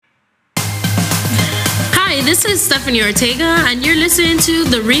Hi, this is Stephanie Ortega, and you're listening to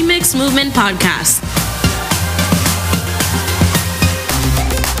the Remix Movement Podcast.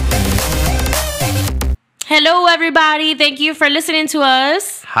 Hello, everybody. Thank you for listening to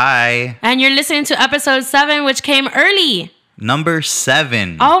us. Hi. And you're listening to episode 7, which came early. Number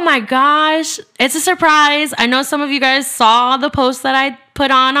 7. Oh my gosh. It's a surprise. I know some of you guys saw the post that I put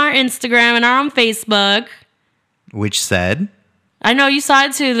on our Instagram and on Facebook. Which said? I know you saw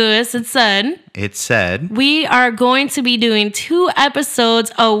it too, Lewis. It said, we are going to be doing 2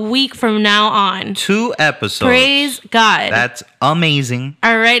 episodes a week from now on. 2 episodes. Praise God. That's amazing.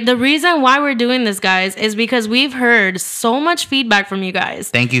 All right. The reason why we're doing this, guys, is because we've heard so much feedback from you guys.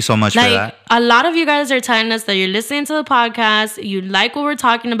 Thank you so much for that. A lot of you guys are telling us that you're listening to the podcast. You like what we're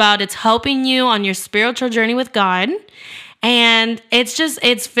talking about. It's helping you on your spiritual journey with God. And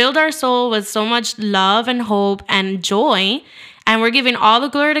it's filled our soul with so much love and hope and joy. And we're giving all the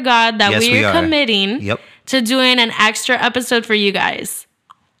glory to God that we are committing to doing an extra episode for you guys.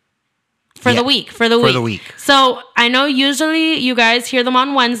 For the week. So I know usually you guys hear them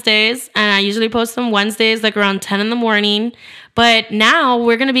on Wednesdays. And I usually post them Wednesdays like around 10 in the morning. But now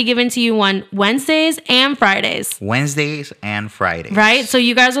we're going to be giving to you on Wednesdays and Fridays. Right? So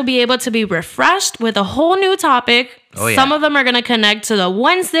you guys will be able to be refreshed with a whole new topic. Oh, yeah. Some of them are going to connect to the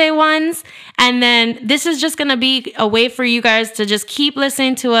Wednesday ones. And then this is just going to be a way for you guys to just keep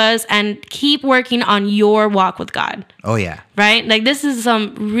listening to us and keep working on your walk with God. Oh, yeah. Right? Like this is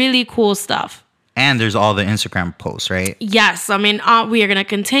some really cool stuff. And there's all the Instagram posts, right? Yes. I mean, we are going to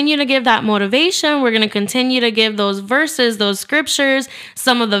continue to give that motivation. We're going to continue to give those verses, those scriptures,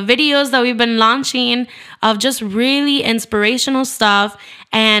 some of the videos that we've been launching of just really inspirational stuff.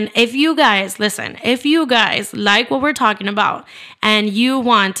 And if you guys like what we're talking about and you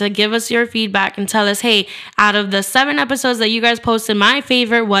want to give us your feedback and tell us, hey, out of the 7 episodes that you guys posted, my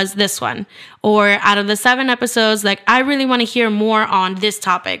favorite was this one. Or out of the 7 episodes, like, I really want to hear more on this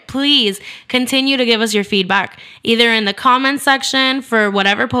topic. Please continue to give us your feedback, either in the comment section for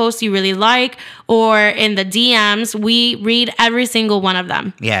whatever post you really like, or in the DMs. We read every single one of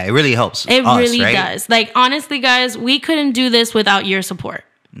them. Yeah, it really helps. It really does. Like, honestly, guys, we couldn't do this without your support.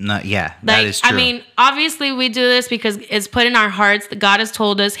 No, yeah, that is true. I mean, obviously we do this because it's put in our hearts that God has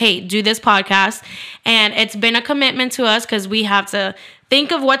told us, hey, do this podcast. And it's been a commitment to us because we have to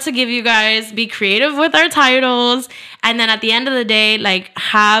think of what to give you guys, be creative with our titles. And then at the end of the day, like,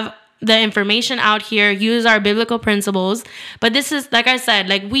 have the information out here, use our biblical principles. But this is, like I said,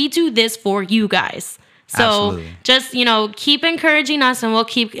 like, we do this for you guys. So Absolutely. Just, keep encouraging us and we'll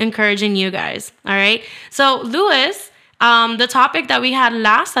keep encouraging you guys. All right. So Lewis, the topic that we had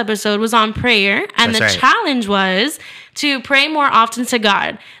last episode was on prayer, and the challenge was to pray more often to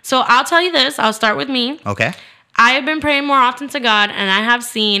God. So I'll tell you this. I'll start with me. Okay. I have been praying more often to God, and I have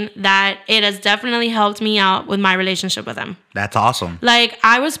seen that it has definitely helped me out with my relationship with Him. That's awesome. Like,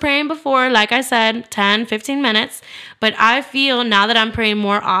 I was praying before, like I said, 10, 15 minutes, but I feel now that I'm praying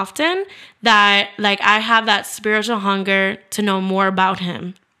more often that, like, I have that spiritual hunger to know more about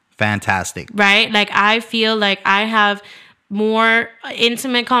Him. Fantastic. Right? Like, I feel like I have more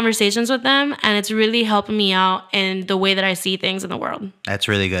intimate conversations with them, and it's really helping me out in the way that I see things in the world. That's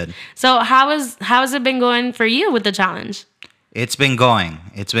really good. So how's it been going for you with the challenge? It's been going.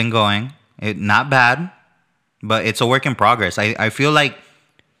 Not bad, but it's a work in progress. I feel like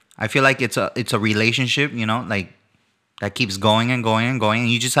it's a relationship, like, that keeps going and going and going, and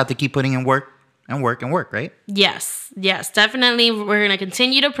you just have to keep putting in work. And work, right? Yes, definitely. We're going to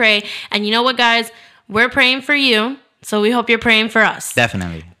continue to pray. And you know what, guys? We're praying for you. So we hope you're praying for us.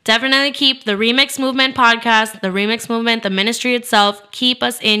 Definitely keep the Remix Movement podcast, the Remix Movement, the ministry itself. Keep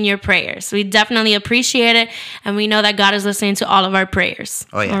us in your prayers. We definitely appreciate it. And we know that God is listening to all of our prayers.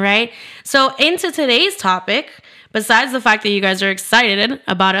 Oh, yeah. All right. So into today's topic, besides the fact that you guys are excited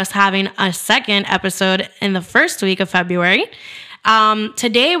about us having a second episode in the first week of February,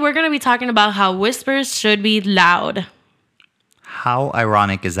 today we're going to be talking about how whispers should be loud. How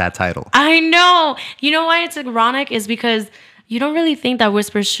ironic is that title? I know. You know why it's ironic is because you don't really think that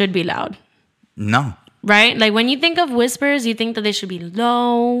whispers should be loud. No. Right? Like, when you think of whispers, you think that they should be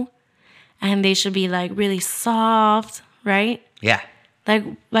low and they should be, like, really soft, right? Yeah. Like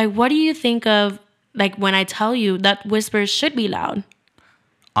what do you think of, like, when I tell you that whispers should be loud?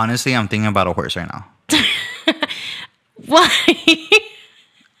 Honestly, I'm thinking about a horse right now. Why?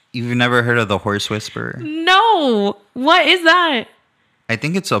 You've never heard of the horse whisperer? No. What is that? I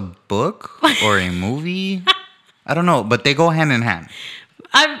think it's a book or a movie. I don't know, but they go hand in hand.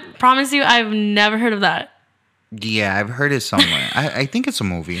 I promise you, I've never heard of that. Yeah, I've heard it somewhere. I think it's a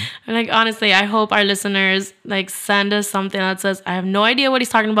movie. Like, honestly, I hope our listeners, like, send us something that says, I have no idea what he's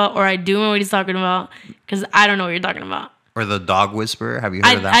talking about, or I do know what he's talking about. because I don't know what you're talking about. Or the dog whisperer. Have you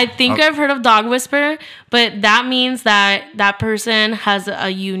heard of that? I think I've heard of dog whisperer, but that means that that person has a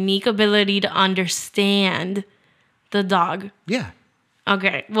unique ability to understand the dog. Yeah.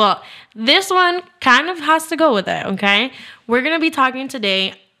 Okay, well, this one kind of has to go with it, okay? We're going to be talking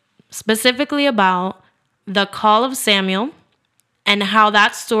today specifically about the call of Samuel and how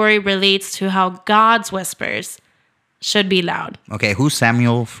that story relates to how God's whispers should be loud. Okay, who's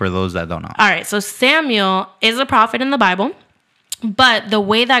Samuel for those that don't know? All right, so Samuel is a prophet in the Bible, but the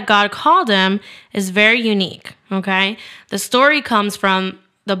way that God called him is very unique, okay? The story comes from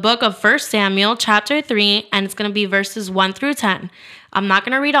the book of 1 Samuel, chapter 3, and it's going to be verses 1 through 10. I'm not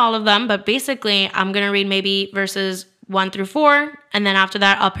going to read all of them, but basically, I'm going to read maybe verses 1 through 4, and then after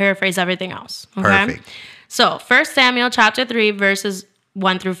that, I'll paraphrase everything else, okay? Perfect. So, 1 Samuel, chapter 3, verses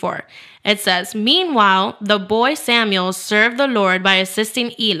 1 through 4. It says, "Meanwhile, the boy Samuel served the Lord by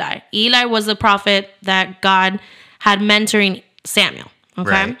assisting Eli." Eli was the prophet that God had mentoring Samuel.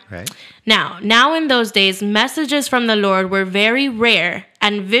 Okay? Right. Now in those days, messages from the Lord were very rare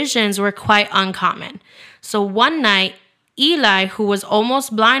and visions were quite uncommon. So one night, Eli, who was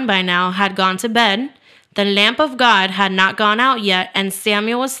almost blind by now, had gone to bed. The lamp of God had not gone out yet, and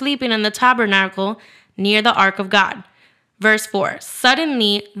Samuel was sleeping in the tabernacle near the ark of God. Verse 4,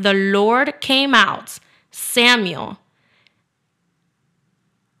 "Suddenly the Lord came out, Samuel."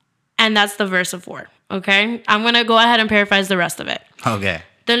 And that's the verse of 4, okay? I'm going to go ahead and paraphrase the rest of it. Okay.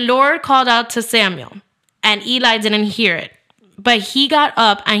 "The Lord called out to Samuel, and Eli didn't hear it. But he got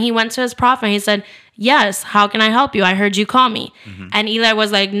up and he went to his prophet and he said, 'Yes, how can I help you? I heard you call me.' And Eli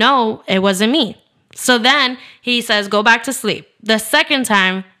was like, 'No, it wasn't me.' So then he says, 'Go back to sleep.' The second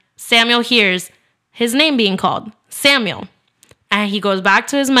time, Samuel hears his name being called, Samuel. And he goes back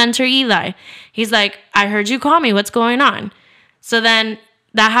to his mentor, Eli. He's like, 'I heard you call me. What's going on?' So then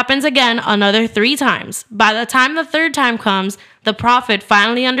that happens again another 3 times. By the time the third time comes, the prophet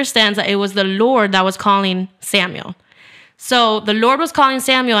finally understands that it was the Lord that was calling Samuel. So the Lord was calling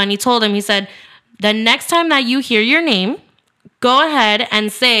Samuel and he told him, he said, 'The next time that you hear your name, go ahead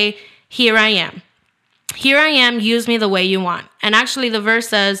and say, "Here I am. Here I am, use me the way you want." And actually the verse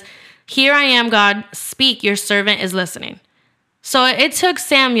says, "Here I am, God, speak, your servant is listening." So it took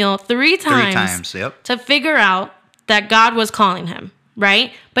Samuel 3 times, Yep. to figure out that God was calling him,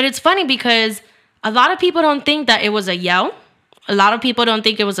 right? But it's funny because a lot of people don't think that it was a yell. A lot of people don't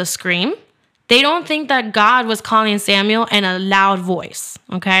think it was a scream. They don't think that God was calling Samuel in a loud voice,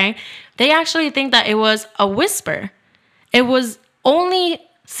 okay? They actually think that it was a whisper. It was only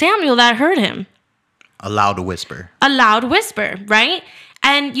Samuel that heard him. A loud whisper. A loud whisper, right?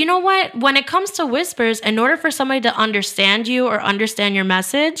 And you know what? When it comes to whispers, in order for somebody to understand you or understand your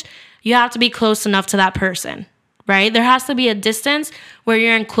message, you have to be close enough to that person, right? There has to be a distance where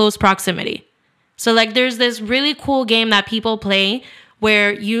you're in close proximity. So like there's this really cool game that people play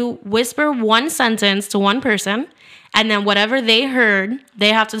where you whisper one sentence to one person, and then whatever they heard, they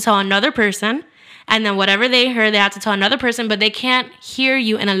have to tell another person. And then whatever they heard, they have to tell another person, but they can't hear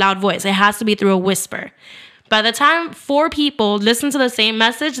you in a loud voice. It has to be through a whisper. By the time 4 people listen to the same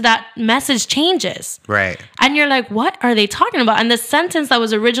message, that message changes. Right. And you're like, what are they talking about? And the sentence that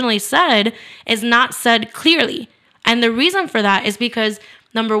was originally said is not said clearly. And the reason for that is because,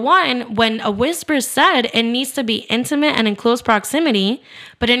 number one, when a whisper is said, it needs to be intimate and in close proximity,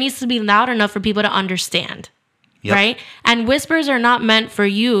 but it needs to be loud enough for people to understand. Yep. Right? And whispers are not meant for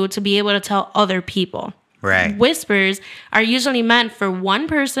you to be able to tell other people. Right. Whispers are usually meant for one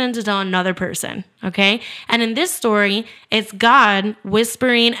person to tell another person, okay? And in this story, it's God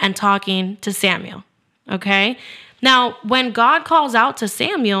whispering and talking to Samuel, okay? Now, when God calls out to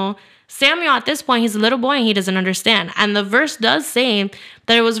Samuel, Samuel at this point, he's a little boy and he doesn't understand. And the verse does say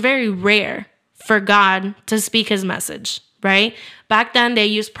that it was very rare for God to speak his message, right? Back then, they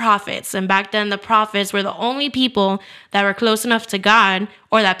used prophets. And back then, the prophets were the only people that were close enough to God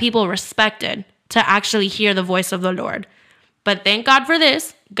or that people respected to actually hear the voice of the Lord. But thank God for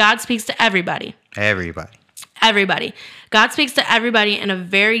this. God speaks to everybody. Everybody. God speaks to everybody in a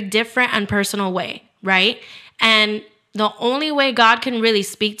very different and personal way, right? And the only way God can really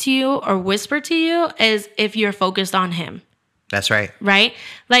speak to you or whisper to you is if you're focused on him. That's right. Right?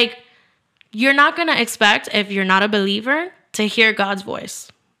 Like, you're not going to expect, if you're not a believer, to hear God's voice,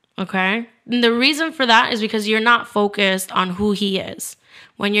 okay? And the reason for that is because you're not focused on who he is.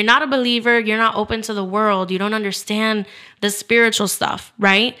 When you're not a believer, you're not open to the world. You don't understand the spiritual stuff,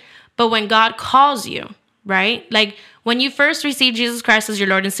 right? But when God calls you, right? Like when you first receive Jesus Christ as your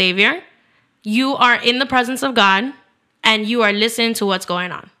Lord and Savior, you are in the presence of God and you are listening to what's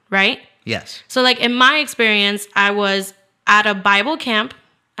going on, right? Yes. So like in my experience, I was at a Bible camp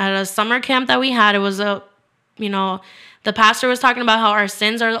at a summer camp that we had. It was the pastor was talking about how our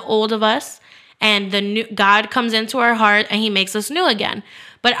sins are the old of us, and the new God comes into our heart and he makes us new again.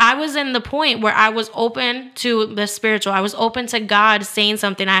 But I was in the point where I was open to the spiritual. I was open to God saying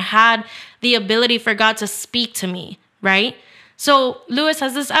something. I had the ability for God to speak to me, right? So, Lewis,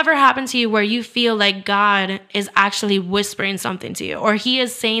 has this ever happened to you where you feel like God is actually whispering something to you, or he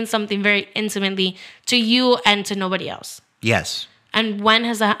is saying something very intimately to you and to nobody else? Yes. And when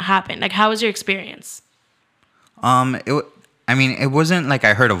has that happened? Like, how was your experience? It wasn't like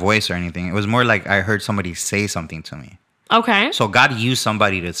I heard a voice or anything. It was more like I heard somebody say something to me. Okay. So God used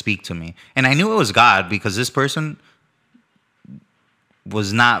somebody to speak to me. And I knew it was God because this person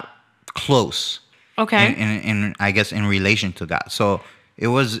was not close. Okay. In I guess in relation to God. So it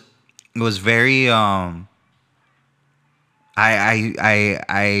was very I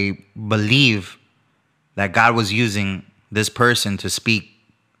believe that God was using this person to speak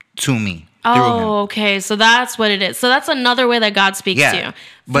to me. Oh, okay. So that's what it is. So that's another way that God speaks to you.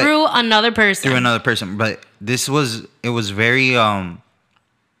 Through another person. Through another person. But it was very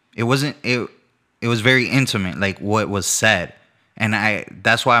it was very intimate, like what was said. And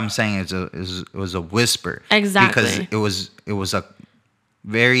that's why I'm saying it was a whisper. Exactly. Because it was a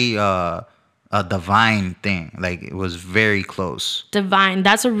very a divine thing. Like it was very close. Divine.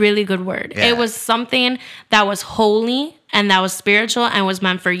 That's a really good word. Yeah. It was something that was holy and that was spiritual and was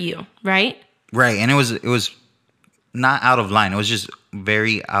meant for you, right? Right. And it was not out of line. It was just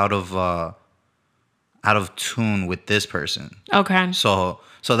very out of tune with this person. Okay. So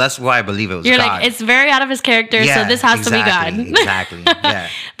that's why I believe it was You're God. like, it's very out of his character, so this has to be God. Exactly. Yeah.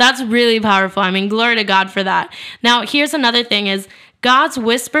 That's really powerful. I mean, glory to God for that. Now, here's another thing is God's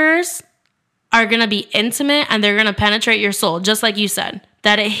whispers are going to be intimate and they're going to penetrate your soul, just like you said.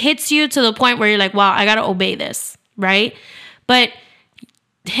 That it hits you to the point where you're like, wow, I got to obey this, right? But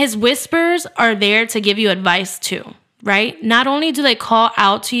his whispers are there to give you advice too, right? Not only do they call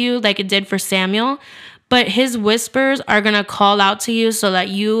out to you like it did for Samuel, but his whispers are going to call out to you so that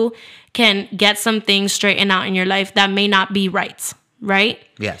you can get some things straightened out in your life that may not be right?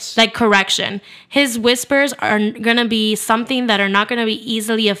 Yes. Like correction. His whispers are going to be something that are not going to be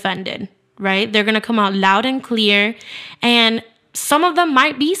easily offended, right? They're going to come out loud and clear. And some of them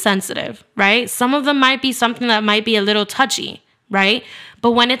might be sensitive, right? Some of them might be something that might be a little touchy, right?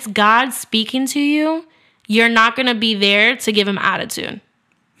 But when it's God speaking to you, you're not going to be there to give him attitude.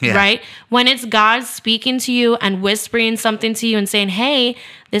 Yeah. Right? When it's God speaking to you and whispering something to you and saying, hey,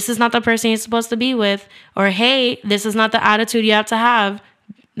 this is not the person you're supposed to be with, or hey, this is not the attitude you have to have.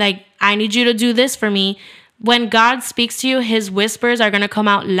 Like, I need you to do this for me. When God speaks to you, his whispers are going to come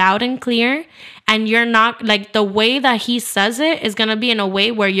out loud and clear. And you're not, like, the way that he says it is going to be in a way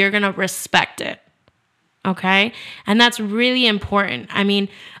where you're going to respect it. Okay? And that's really important. I mean,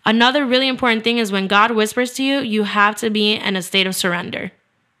 another really important thing is when God whispers to you, you have to be in a state of surrender.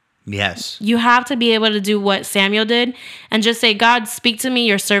 Yes. You have to be able to do what Samuel did and just say, God, speak to me.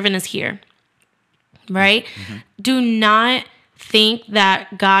 Your servant is here. Right? Mm-hmm. Do not think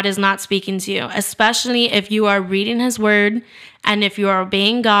that God is not speaking to you, especially if you are reading his word and if you are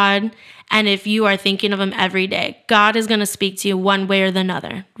obeying God and if you are thinking of him every day. God is going to speak to you one way or the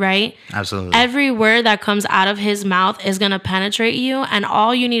other, right? Absolutely. Every word that comes out of his mouth is going to penetrate you. And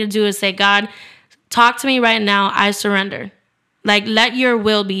all you need to do is say, God, talk to me right now. I surrender. Like, let your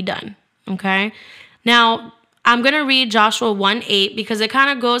will be done, okay? Now, I'm going to read Joshua 1:8 because it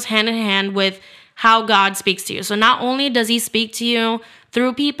kind of goes hand in hand with how God speaks to you. So not only does he speak to you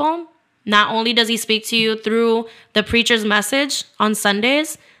through people, not only does he speak to you through the preacher's message on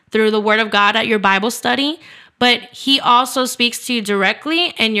Sundays, through the word of God at your Bible study, but he also speaks to you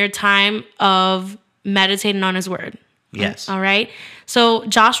directly in your time of meditating on his word. Yes. All right. So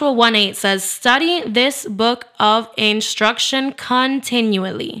Joshua 1:8 says, study this book of instruction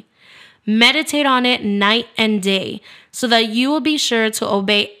continually. Meditate on it night and day so that you will be sure to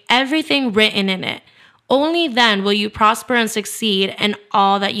obey everything written in it. Only then will you prosper and succeed in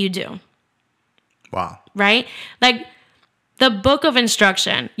all that you do. Wow. Right? Like the book of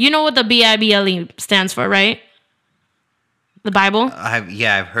instruction. You know what the Bible stands for, right? The Bible?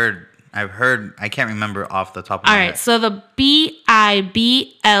 I've heard. I can't remember off the top of my head. All right, so the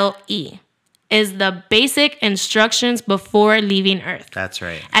Bible is the basic instructions before leaving Earth. That's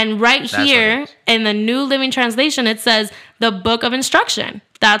right. And that's here in the New Living Translation, it says the book of instruction.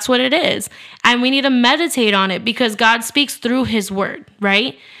 That's what it is. And we need to meditate on it because God speaks through his word,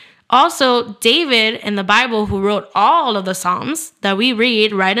 right? Also, David in the Bible, who wrote all of the Psalms that we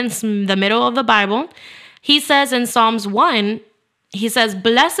read right in the middle of the Bible, he says in Psalms 1, he says,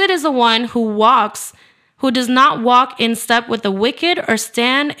 blessed is the one who who does not walk in step with the wicked or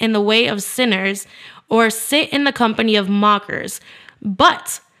stand in the way of sinners or sit in the company of mockers,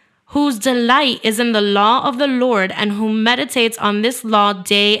 but whose delight is in the law of the Lord and who meditates on this law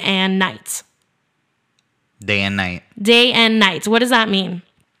day and night. Day and night. Day and night. What does that mean?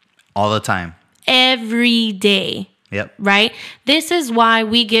 All the time. Every day. Yep. Right? This is why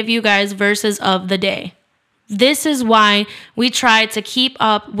we give you guys verses of the day. This is why we try to keep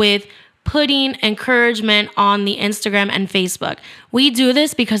up with putting encouragement on the Instagram and Facebook. We do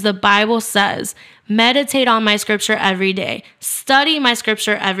this because the Bible says, meditate on my scripture every day. Study my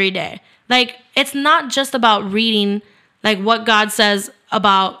scripture every day. Like, it's not just about reading like what God says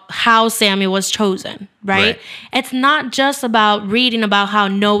about how Samuel was chosen, right? It's not just about reading about how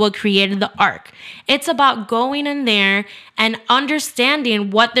Noah created the ark. It's about going in there and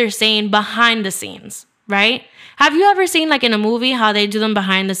understanding what they're saying behind the scenes, right? Have you ever seen like in a movie how they do them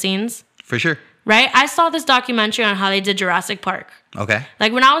behind the scenes? For sure. Right? I saw this documentary on how they did Jurassic Park. Okay.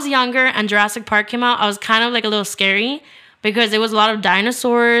 Like when I was younger and Jurassic Park came out, I was kind of like a little scary because there was a lot of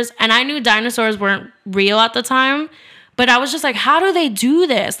dinosaurs and I knew dinosaurs weren't real at the time. But I was just like, how do they do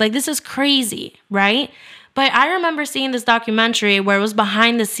this? Like, this is crazy, right? But I remember seeing this documentary where it was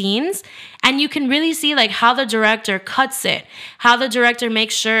behind the scenes and you can really see like how the director cuts it, how the director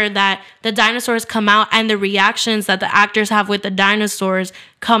makes sure that the dinosaurs come out and the reactions that the actors have with the dinosaurs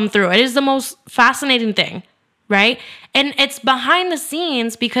come through. It is the most fascinating thing, right? And it's behind the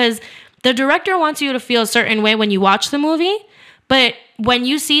scenes because the director wants you to feel a certain way when you watch the movie, but when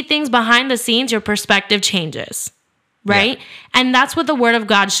you see things behind the scenes, your perspective changes. Right? Yeah. And that's what the word of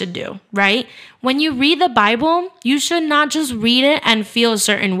God should do, right? When you read the Bible, you should not just read it and feel a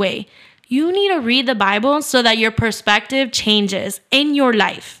certain way. You need to read the Bible so that your perspective changes in your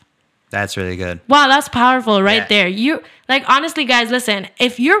life. That's really good. Wow, that's powerful right there. You like honestly, guys, listen,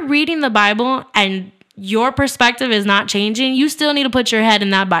 if you're reading the Bible and your perspective is not changing, you still need to put your head in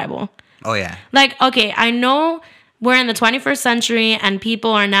that Bible. Oh yeah. Like, okay, I know we're in the 21st century and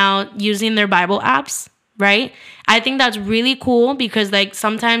people are now using their Bible apps. Right? I think that's really cool because like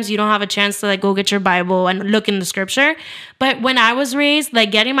sometimes you don't have a chance to like go get your Bible and look in the scripture. But when I was raised, like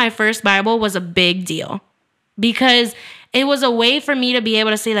getting my first Bible was a big deal because it was a way for me to be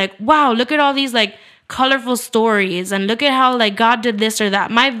able to say like, wow, look at all these like colorful stories and look at how like God did this or that.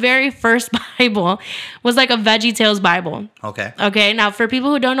 My very first Bible was like a VeggieTales Bible. Okay. Okay. Now for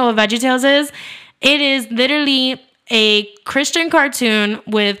people who don't know what VeggieTales is, it is literally a Christian cartoon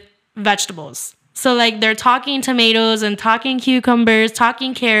with vegetables. So like they're talking tomatoes and talking cucumbers,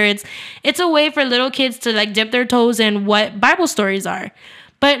 talking carrots. It's a way for little kids to like dip their toes in what Bible stories are.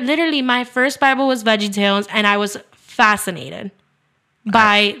 But literally my first Bible was VeggieTales and I was fascinated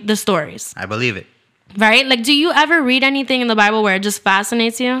by the stories. I believe it. Right? Like do you ever read anything in the Bible where it just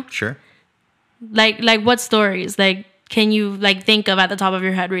fascinates you? Sure. Like what stories? Like can you like think of at the top of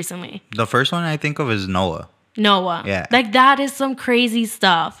your head recently? The first one I think of is Noah. Noah. Yeah. Like that is some crazy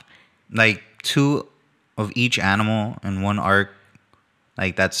stuff. Like 2 of each animal in one ark,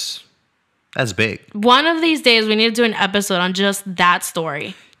 like that's big. One of these days we need to do an episode on just that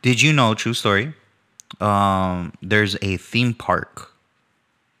story. Did you know, true story, there's a theme park.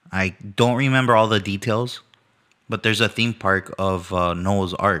 I don't remember all the details, but there's a theme park of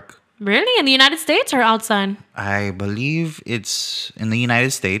Noah's Ark. Really? In the United States or outside? I believe it's in the United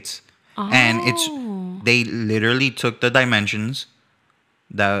States. Oh. And they literally took the dimensions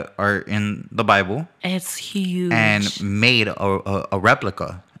that are in the Bible. It's huge. And made a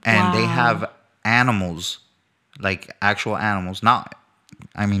replica. And they have animals, like actual animals. I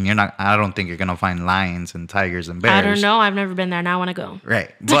don't think you're going to find lions and tigers and bears. I don't know. I've never been there. Now I want to go.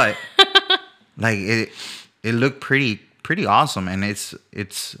 Right. But like it looked pretty awesome. And it's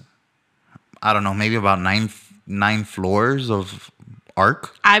I don't know, maybe about nine floors of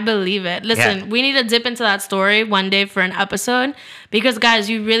ark. I believe it. Listen, we need to dip into that story one day for an episode because guys,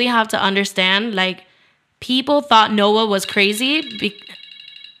 you really have to understand like people thought Noah was crazy.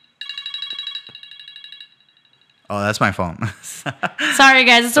 Oh, that's my phone. Sorry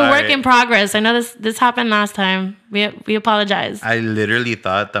guys, it's a work in progress. I know this happened last time. We apologize. I literally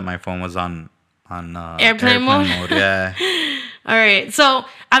thought that my phone was on airplane mode. Yeah. All right. So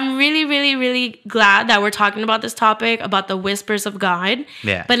I'm really, really, really glad that we're talking about this topic, about the whispers of God.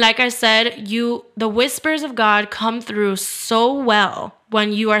 Yeah. But like I said, the whispers of God come through so well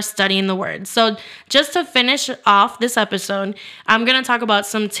when you are studying the word. So just to finish off this episode, I'm going to talk about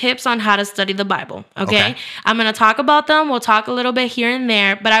some tips on how to study the Bible. Okay. I'm going to talk about them. We'll talk a little bit here and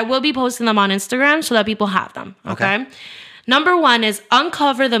there, but I will be posting them on Instagram so that people have them. Okay. Number 1 is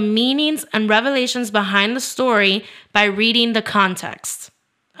uncover the meanings and revelations behind the story by reading the context.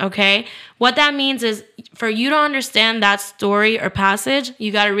 Okay? What that means is for you to understand that story or passage,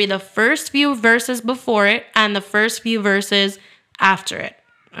 you got to read the first few verses before it and the first few verses after it.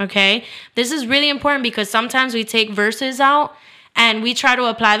 Okay? This is really important because sometimes we take verses out and we try to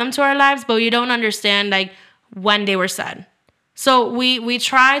apply them to our lives, but we don't understand like when they were said. So we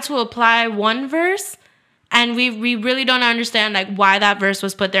try to apply one verse and we really don't understand like why that verse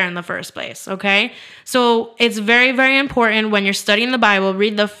was put there in the first place, okay? So it's very, very important when you're studying the Bible,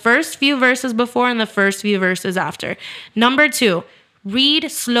 read the first few verses before and the first few verses after. Number 2, read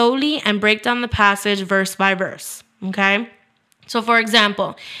slowly and break down the passage verse by verse, okay? So for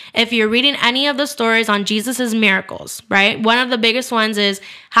example, if you're reading any of the stories on Jesus's miracles, right? One of the biggest ones is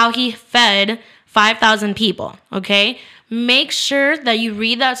how he fed 5,000 people, okay? Make sure that you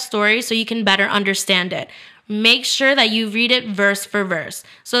read that story so you can better understand it. Make sure that you read it verse for verse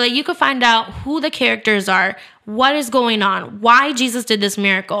so that you can find out who the characters are, what is going on, why Jesus did this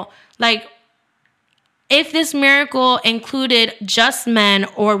miracle. Like, if this miracle included just men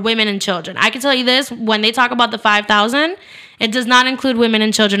or women and children. I can tell you this, when they talk about the 5,000, it does not include women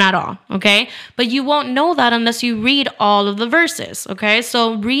and children at all, okay? But you won't know that unless you read all of the verses, okay?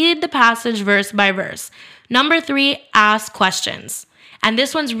 So read the passage verse by verse. Number 3, ask questions. And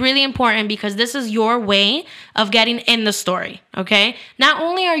this one's really important because this is your way of getting in the story, okay? Not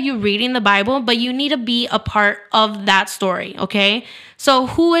only are you reading the Bible, but you need to be a part of that story, okay? So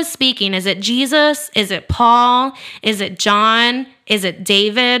who is speaking? Is it Jesus? Is it Paul? Is it John? Is it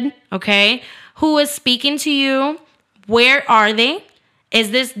David? Okay? Who is speaking to you? Where are they?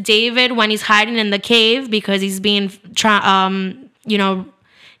 Is this David when he's hiding in the cave because he's being, he's trying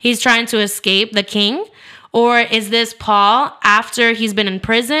to escape the king? Or is this Paul after he's been in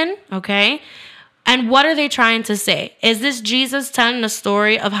prison? Okay. And what are they trying to say? Is this Jesus telling a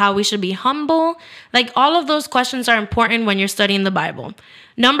story of how we should be humble? Like, all of those questions are important when you're studying the Bible.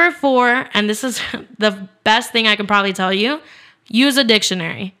 Number 4, and this is the best thing I can probably tell you, use a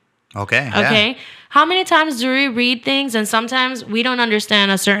dictionary. Okay. Okay. Yeah. How many times do we read things and sometimes we don't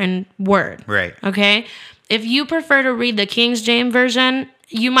understand a certain word? Right. Okay. If you prefer to read the King James Version,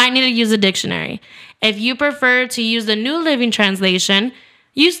 you might need to use a dictionary. If you prefer to use the New Living Translation,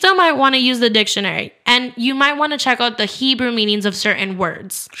 you still might want to use the dictionary. And you might want to check out the Hebrew meanings of certain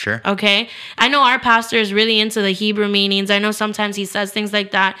words. Sure. Okay? I know our pastor is really into the Hebrew meanings. I know sometimes he says things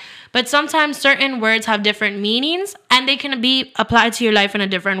like that. But sometimes certain words have different meanings and they can be applied to your life in a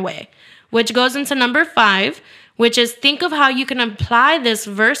different way. Which goes into number 5, which is think of how you can apply this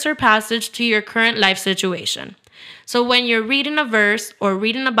verse or passage to your current life situation. So when you're reading a verse or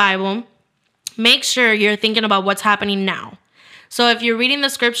reading the Bible, make sure you're thinking about what's happening now. So if you're reading the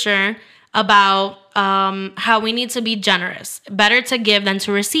scripture about how we need to be generous, better to give than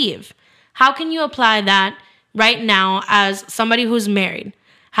to receive, how can you apply that right now as somebody who's married?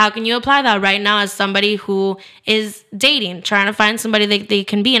 How can you apply that right now as somebody who is dating, trying to find somebody they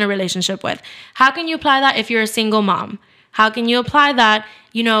can be in a relationship with? How can you apply that if you're a single mom? How can you apply that,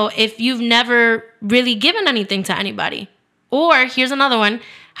 if you've never really given anything to anybody? Or here's another one.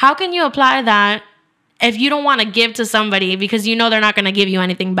 How can you apply that if you don't want to give to somebody because you know they're not going to give you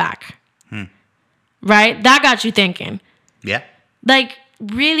anything back? Right? That got you thinking. Yeah. Like,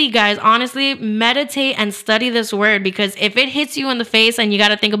 really, guys, honestly, meditate and study this word, because if it hits you in the face and you got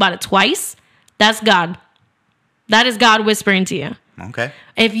to think about it twice, that's God. That is God whispering to you. Okay.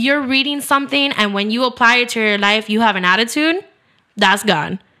 If you're reading something and when you apply it to your life, you have an attitude, that's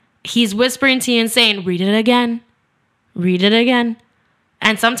God. He's whispering to you and saying, read it again. Read it again.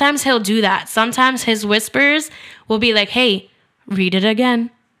 And sometimes he'll do that. Sometimes his whispers will be like, hey, read it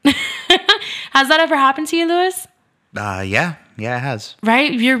again. Has that ever happened to you, Lewis? Yeah, it has.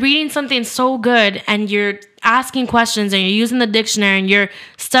 Right? You're reading something so good and you're asking questions and you're using the dictionary and you're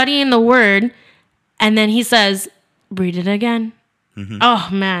studying the word. And then he says, read it again. Mm-hmm. Oh,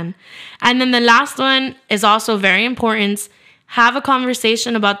 man. And then the last one is also very important. Have a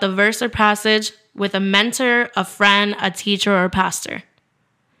conversation about the verse or passage with a mentor, a friend, a teacher, or a pastor.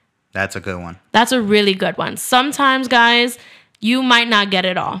 That's a good one. That's a really good one. Sometimes, guys, you might not get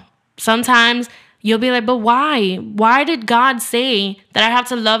it all. Sometimes you'll be like, but why? Why did God say that I have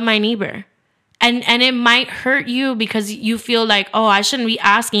to love my neighbor? And it might hurt you because you feel like, oh, I shouldn't be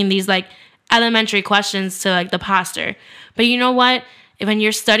asking these like elementary questions to like the pastor. But you know what? When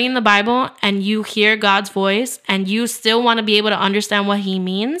you're studying the Bible and you hear God's voice and you still want to be able to understand what he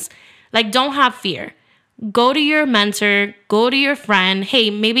means, like, don't have fear. Go to your mentor, go to your friend.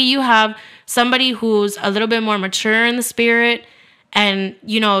 Hey, maybe you have somebody who's a little bit more mature in the spirit and,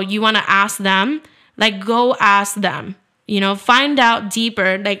 you want to ask them. Like, go ask them, find out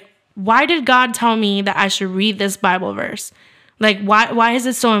deeper. Like, why did God tell me that I should read this Bible verse? Like, why is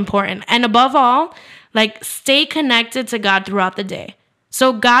it so important? And above all, like, stay connected to God throughout the day.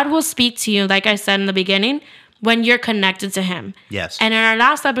 So God will speak to you, like I said in the beginning, when you're connected to him. Yes. And in our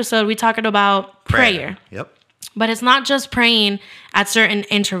last episode, we talked about prayer. Yep. But it's not just praying at certain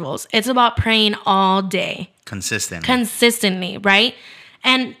intervals. It's about praying all day. Consistently, right?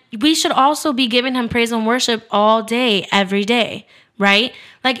 And we should also be giving him praise and worship all day, every day, right?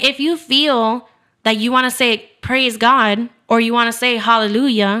 Like, if you feel that you want to say praise God, or you want to say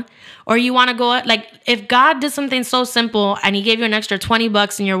hallelujah, or you want to go, like, if God did something so simple and he gave you an extra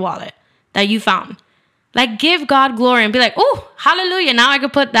 $20 in your wallet that you found, like, give God glory and be like, oh, hallelujah, now I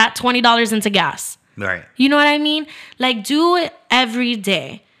could put that $20 into gas. Right. You know what I mean? Like, do it every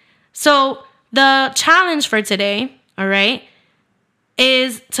day. So the challenge for today, all right,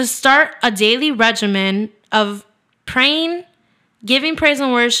 is to start a daily regimen of praying, giving praise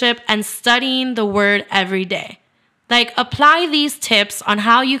and worship, and studying the word every day. Like, apply these tips on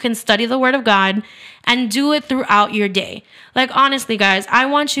how you can study the word of God and do it throughout your day. Like, honestly, guys, I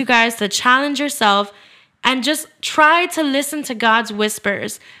want you guys to challenge yourself and just try to listen to God's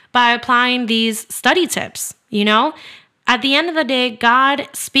whispers by applying these study tips, you know? At the end of the day, God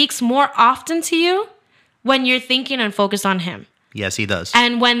speaks more often to you when you're thinking and focused on him. Yes, he does.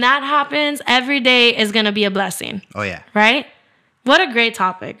 And when that happens, every day is going to be a blessing. Oh, yeah. Right? What a great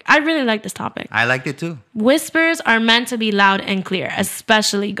topic. I really like this topic. I liked it too. Whispers are meant to be loud and clear,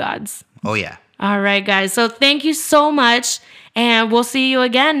 especially God's. Oh, yeah. All right, guys. So thank you so much. And we'll see you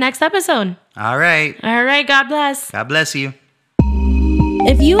again next episode. All right. All right. God bless. God bless you.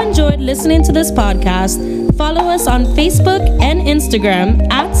 If you enjoyed listening to this podcast, follow us on Facebook and Instagram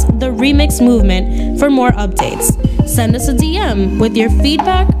at The Remix Movement for more updates. Send us a DM with your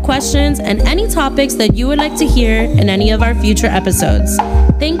feedback, questions, and any topics that you would like to hear in any of our future episodes.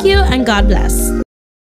 Thank you and God bless.